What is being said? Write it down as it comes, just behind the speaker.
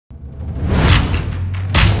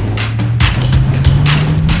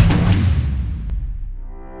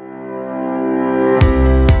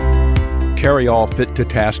Carryall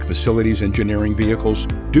fit-to-task facilities engineering vehicles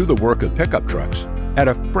do the work of pickup trucks at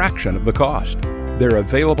a fraction of the cost. They're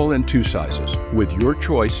available in two sizes, with your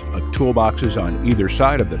choice of toolboxes on either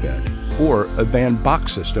side of the bed, or a van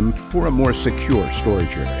box system for a more secure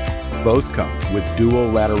storage area. Both come with dual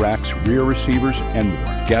ladder racks, rear receivers, and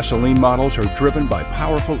more. Gasoline models are driven by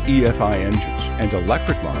powerful EFI engines, and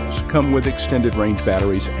electric models come with extended range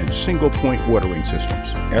batteries and single-point watering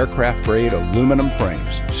systems. Aircraft-grade aluminum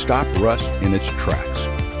frames stop rust in its tracks.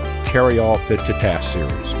 Carryall Fit to Task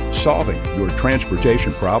series, solving your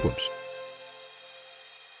transportation problems.